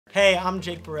Hey, I'm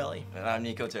Jake Borelli. And I'm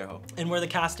Niko Terho. And we're the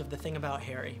cast of The Thing About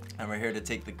Harry. And we're here to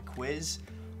take the quiz.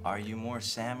 Are you more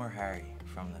Sam or Harry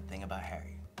from The Thing About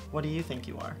Harry? What do you think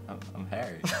you are? I'm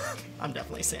Harry. I'm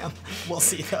definitely Sam. We'll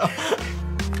see though.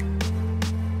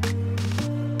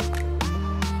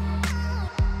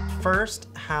 First,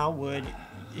 how would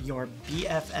your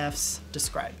BFFs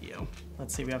describe you?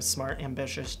 Let's see, we have smart,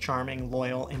 ambitious, charming,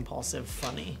 loyal, impulsive,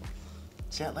 funny.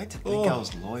 See, I'd like to think I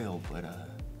was loyal, but,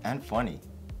 and funny.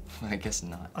 I guess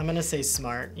not. I'm gonna say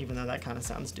smart, even though that kind of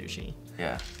sounds douchey.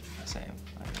 Yeah, same.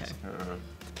 Okay.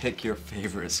 Pick your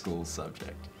favorite school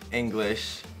subject.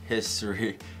 English,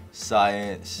 history,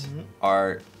 science,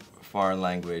 art, foreign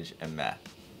language, and math.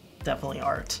 Definitely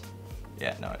art.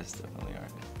 Yeah, no, it's definitely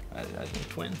art. I think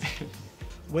twins.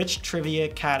 Which trivia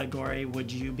category would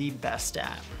you be best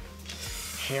at?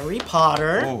 Harry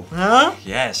Potter. Oh, huh?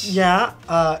 yes. Yeah.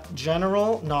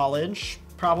 General knowledge.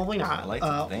 Probably not. I like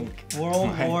to think.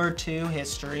 World War II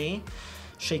history,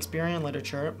 Shakespearean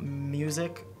literature,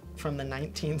 music from the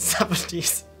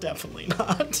 1970s. Definitely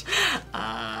not.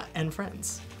 And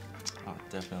Friends. Oh,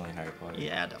 definitely Harry Potter.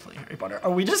 Yeah, definitely Harry Potter.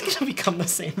 Are we just gonna become the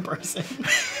same person?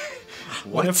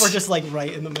 What if we're just like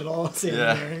right in the middle? Same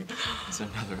Harry? Is there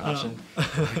another option?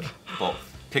 Both.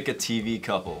 Pick a TV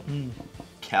couple.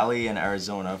 Callie and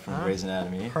Arizona from Grey's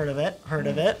Anatomy. Heard of it, heard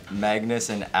of it. Magnus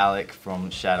and Alec from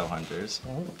Shadowhunters.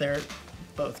 Well, they're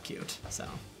both cute, so.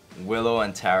 Willow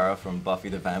and Tara from Buffy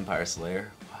the Vampire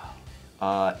Slayer.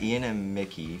 Wow. Ian and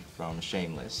Mickey from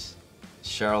Shameless.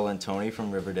 Cheryl and Tony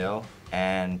from Riverdale.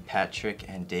 And Patrick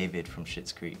and David from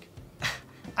Schitt's Creek.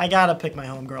 I gotta pick my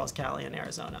homegirls, Callie in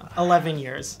Arizona. 11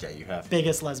 years. Yeah, you have to.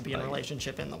 Biggest lesbian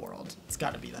relationship in the world. It's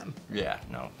gotta be them. Yeah,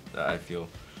 no, I feel.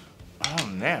 Oh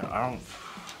man, I don't.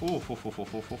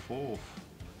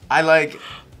 I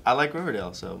like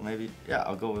Riverdale, so maybe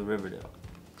I'll go with Riverdale.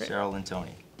 Great. Cheryl and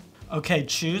Tony. Okay,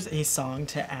 choose a song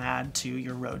to add to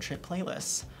your road trip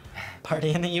playlist. Party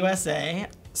in the USA,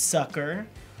 Sucker,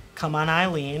 Come On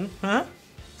Eileen,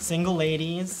 Single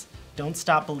Ladies, Don't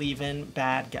Stop Believin',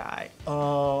 Bad Guy.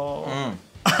 Oh.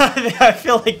 I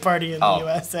feel like Party in the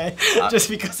USA, just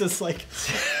because it's like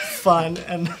fun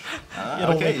and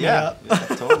it'll wake me up. Yeah,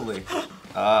 totally.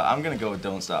 I'm gonna go with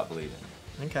Don't Stop Believin'.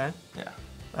 Okay. Yeah.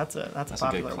 That's a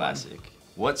popular a good classic. One.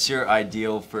 What's your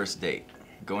ideal first date?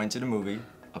 Going to the movie,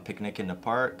 a picnic in the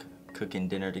park, cooking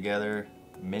dinner together,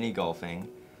 mini golfing,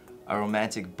 a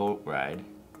romantic boat ride,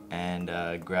 and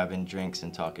grabbing drinks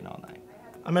and talking all night.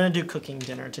 I'm gonna do cooking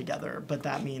dinner together, but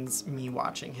that means me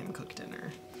watching him cook dinner.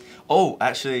 Oh,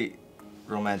 actually,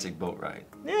 romantic boat ride.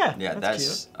 Yeah, yeah,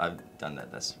 that's cute. I've done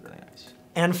that. That's really nice.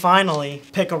 And finally,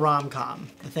 pick a rom-com.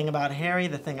 The Thing About Harry,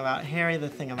 The Thing About Harry, The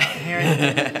Thing About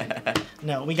Harry.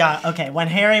 No, we got, okay, When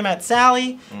Harry Met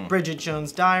Sally, Bridget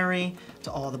Jones' Diary,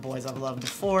 To All the Boys I've Loved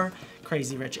Before,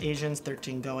 Crazy Rich Asians,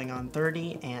 13 Going on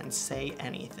 30, and Say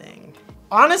Anything.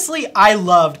 Honestly, I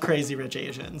loved Crazy Rich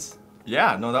Asians.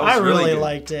 Yeah, no, that was really really good.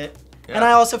 liked it. Yeah. And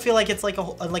I also feel like it's like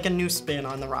a new spin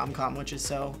on the rom-com, which is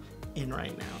so in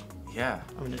right now. Yeah.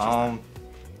 I'm gonna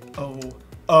choose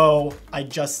Oh, I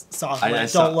just saw the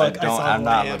link. Don't look, I'm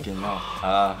not looking, no.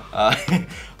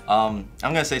 I'm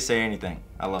gonna say Anything.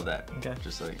 I love that. Okay.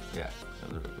 Just like, yeah,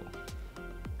 that was really cool.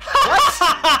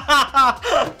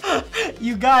 What?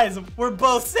 You guys, we're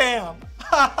both Sam.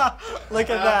 Look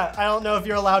at that. I don't know if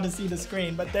you're allowed to see the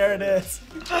screen, but there it is.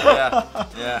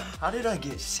 Yeah. How did I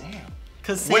get Sam?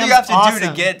 Because what do you have to do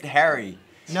to get Harry?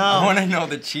 No. I want to know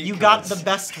the cheat You codes. got the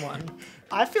best one.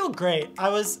 I feel great. I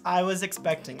was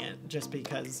expecting it just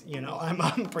because, you know,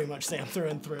 I'm pretty much Sam through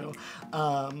and through.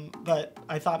 But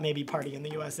I thought maybe Party in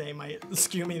the USA might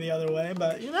skew me the other way,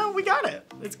 but you know, we got it.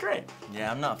 It's great.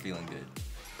 Yeah, I'm not feeling good.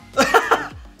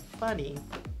 Funny.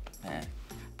 Man.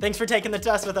 Thanks for taking the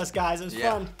test with us, guys. It was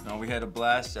fun. No, we had a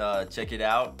blast. Check it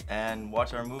out and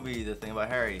watch our movie, The Thing About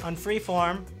Harry. On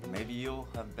Freeform. Maybe you'll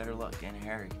have better luck getting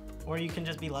Harry. Or you can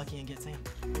just be lucky and get Sam.